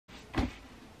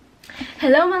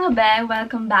Hello mga be!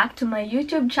 Welcome back to my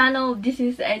YouTube channel. This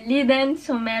is Liden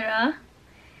Somera.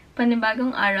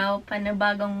 Panibagong araw,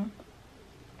 panibagong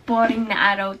boring na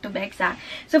araw to be exact.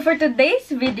 So for today's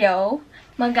video,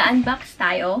 mag-unbox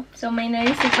tayo. So may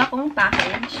na-receive akong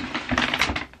package.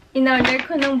 In-order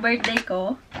ko ng birthday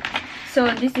ko.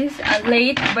 So this is a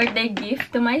late birthday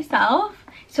gift to myself.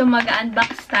 So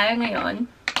mag-unbox tayo ngayon.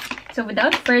 So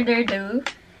without further ado,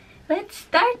 let's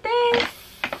start this!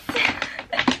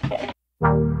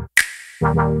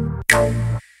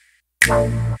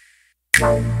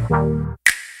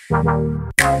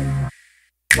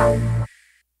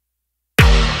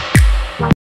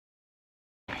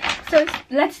 So,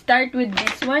 let's start with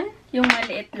this one. Yung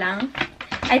maliit lang.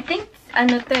 I think,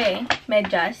 ano to eh,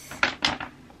 medyas.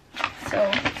 So,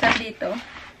 sabi dito,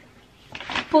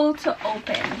 pull to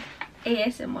open.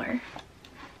 ASMR.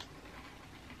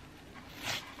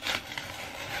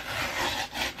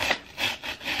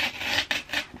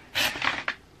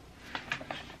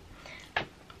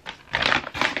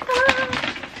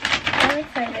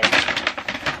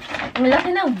 Ang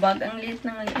laki ng bag. Ang liit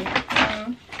ng liit.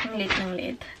 Ang liit ng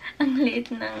liit. Ang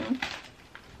liit ng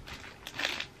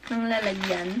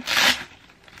lalagyan.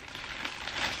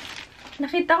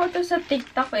 Nakita ko to sa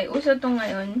TikTok eh. Uso to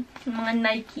ngayon. Mga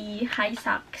Nike high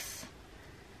socks.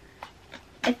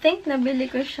 I think nabili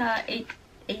ko siya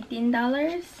 $18.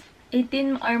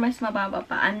 18 or mas mababa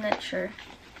pa. I'm not sure.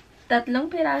 3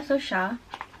 piraso siya.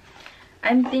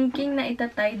 I'm thinking na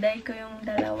ita-tie-dye ko yung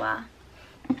dalawa.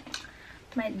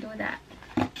 Might do that.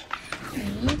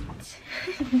 Sweet.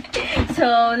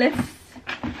 So, let's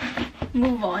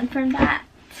move on from that.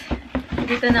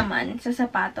 Dito naman, sa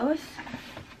sapatos.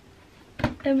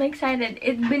 I'm excited.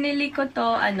 Binili ko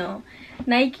to,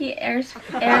 Nike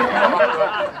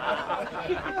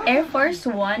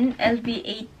AIRFORCE 1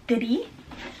 LV8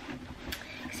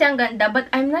 3. Kasi ang ganda.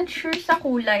 But I'm not sure sa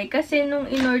kulay. Kasi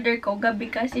nung in-order ko, gabi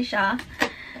kasi siya.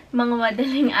 Mga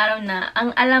madaling araw na.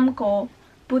 Ang alam ko,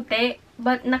 puti.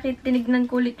 But nakitinignan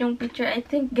ko ulit yung picture. I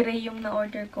think gray yung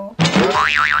na-order ko.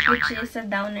 Which is a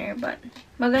downer. But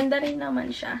maganda rin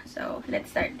naman siya. So, let's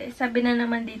start this. Sabi na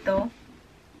naman dito,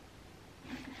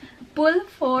 pull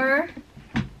for,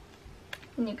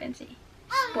 and you can see,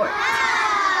 sport.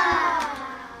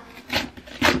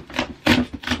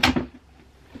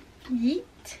 Yeet.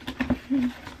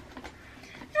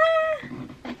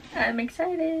 I'm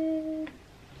excited.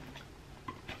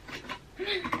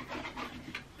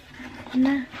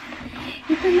 Na.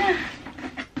 Ito na.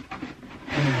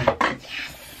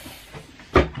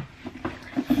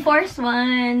 Force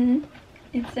 1.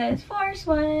 It says Force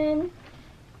 1.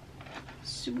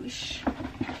 Swoosh.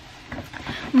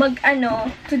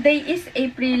 Today is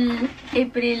April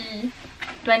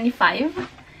 25.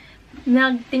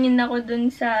 Nagtingin ako dun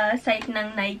sa site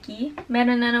ng Nike.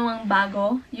 Meron na namang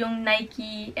bago. Yung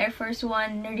Nike Air Force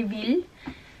 1 reveal.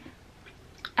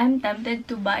 I'm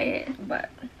tempted to buy it, but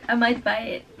I might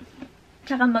buy it.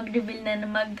 Tsaka mag-reveal na,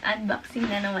 mag-unboxing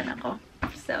na naman ako.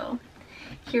 So,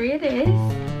 here it is.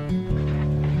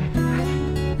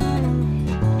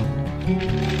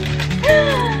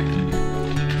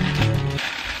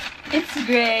 It's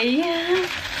gray.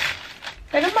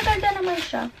 Pero maganda naman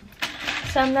siya.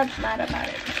 So, I'm not mad about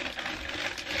it.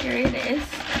 Here it is.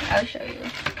 I'll show you.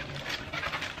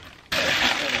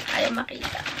 Ayaw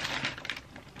makita.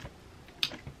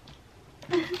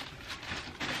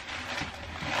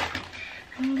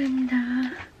 Ang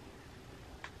ganda.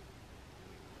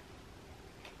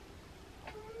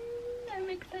 I'm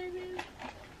excited.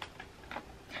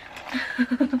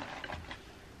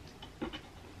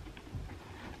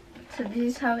 So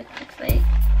this is how it looks like.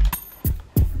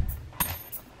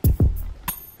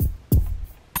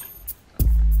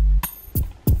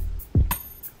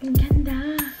 Ang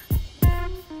ganda.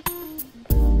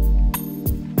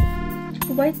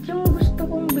 White yung gusto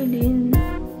kong bilhin.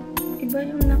 Iba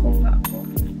yung nakuha ko.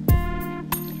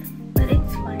 But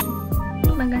it's fine.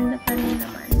 Maganda pa rin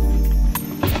naman.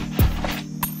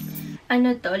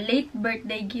 Late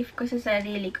birthday gift ko sa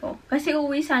sarili ko. Kasi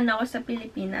uwi sana ako sa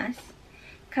Pilipinas.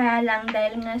 Kaya lang,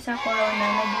 dahil nga sa corona,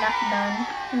 nag-lockdown,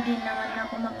 hindi naman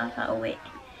ako makaka-uwi.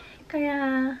 Kaya,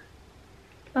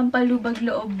 pampalubag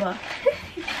loob ba?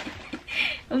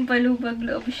 Pampalubag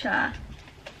loob siya.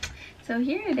 So,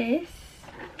 here it is.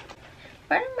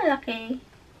 Parang malaki.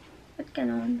 Ba't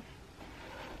ganun?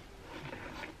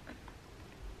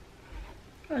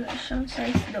 Wala siyang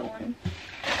size doon.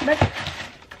 But,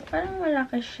 parang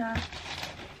malaki siya.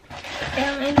 Eh,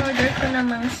 ang in-order ko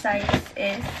namang size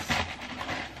is,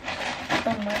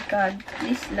 oh my god,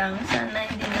 please lang. Sana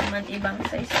hindi naman ibang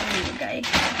size yung bigay.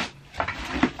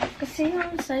 Kasi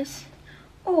yung size,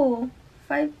 oh,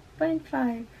 5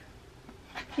 5.5.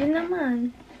 Yun naman.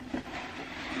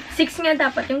 6 nga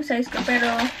dapat yung size ko, pero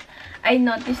I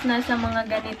noticed na sa mga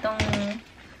ganitong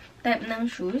type ng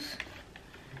shoes,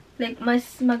 like,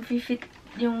 mas mag-fit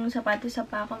yung sapatos sa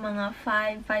pa ako, mga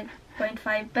 5,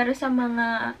 5.5. Pero sa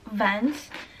mga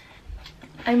Vans,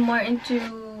 I'm more into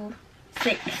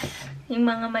 6. Yung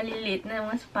mga maliliit na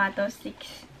mga sapatos,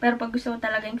 6. Pero pag gusto ko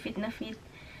talaga yung fit na fit,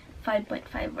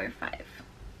 5.5 or 5.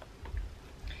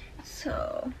 So,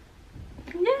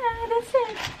 yeah, that's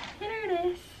it. Here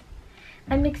it is.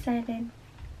 I'm excited.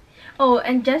 Oh,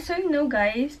 and just so you know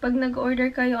guys, pag nag-order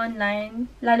kayo online,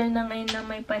 lalo na ngayon na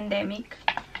may pandemic,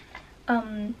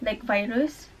 like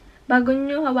virus, bago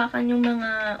nyo hawakan yung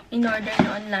mga in-order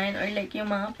nyo online or like yung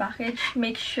mga package,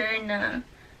 make sure na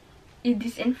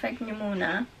i-disinfect nyo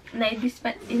muna. Na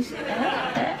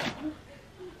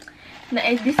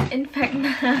i-disinfect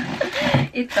na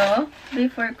ito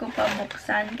before ko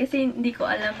pabuksan. Kasi hindi ko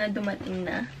alam na dumating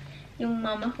na. Yung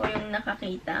mama ko yung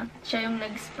nakakita. Siya yung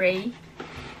nag-spray.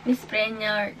 Ni-spray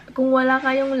niya. Kung wala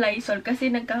kayong Lysol,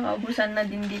 kasi nagkakaubusan na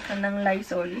din dito ng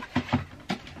Lysol.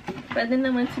 Pwede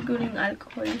naman siguro yung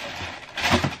alcohol.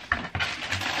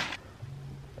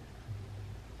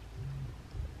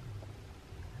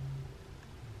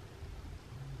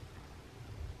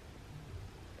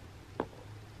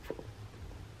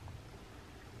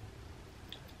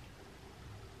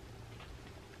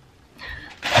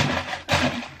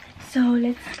 So,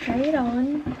 let's try it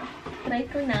on. Try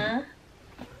ko na.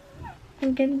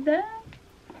 Ang ganda.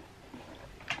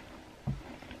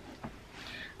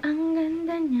 Ang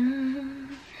ganda niya.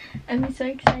 I'm so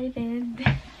excited.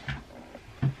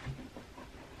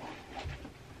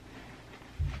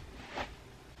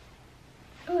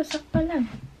 Oh, sakto lang.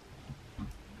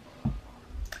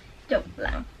 Joke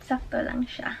lang. Sakto lang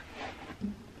siya.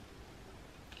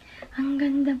 Ang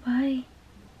ganda, bay.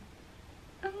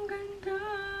 Ang ganda.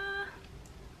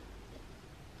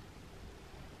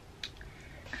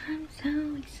 I'm so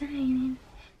excited.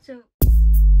 So,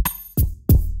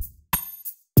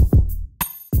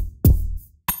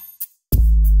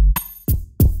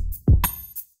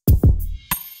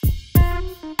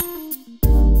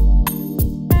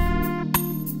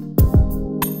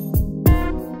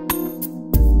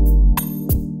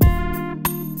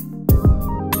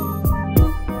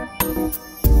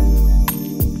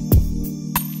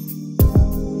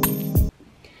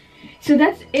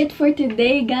 that's it for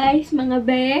today, guys, mga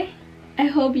be.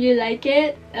 I hope you like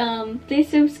it. Please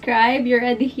subscribe. You're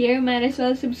already here. Might as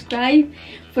well subscribe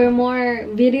for more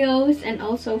videos and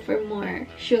also for more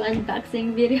shoe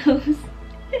unboxing videos.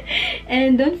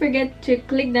 And don't forget to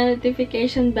click the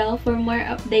notification bell for more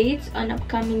updates on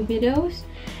upcoming videos.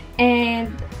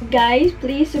 And guys,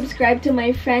 please subscribe to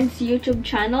my friend's YouTube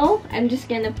channel. I'm just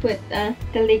gonna put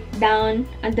the link down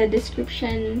on the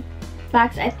description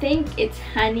box. I think it's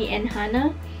Hani and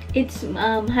Hannah. It's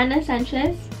Hannah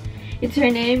Sanchez. It's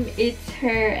her name. It's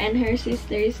her and her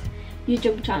sister's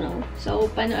YouTube channel.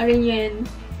 So, panoorin nyo yun.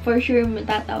 For sure,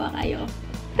 matatawa kayo.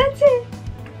 That's it!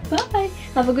 Bye!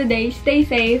 Have a good day. Stay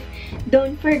safe.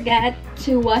 Don't forget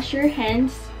to wash your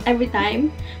hands every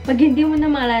time. Pag hindi mo na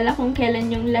maalala kung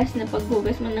kailan yung last na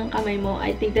paghugas mo ng kamay mo,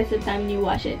 I think that's the time you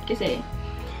wash it. Kasi,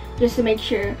 just to make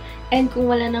sure. And kung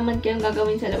wala naman kayong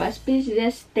gagawin sa labas, please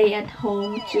just stay at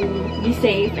home to be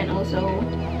safe and also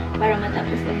para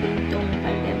matapos na din itong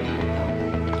pandemic na to.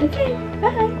 Okay,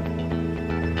 bye!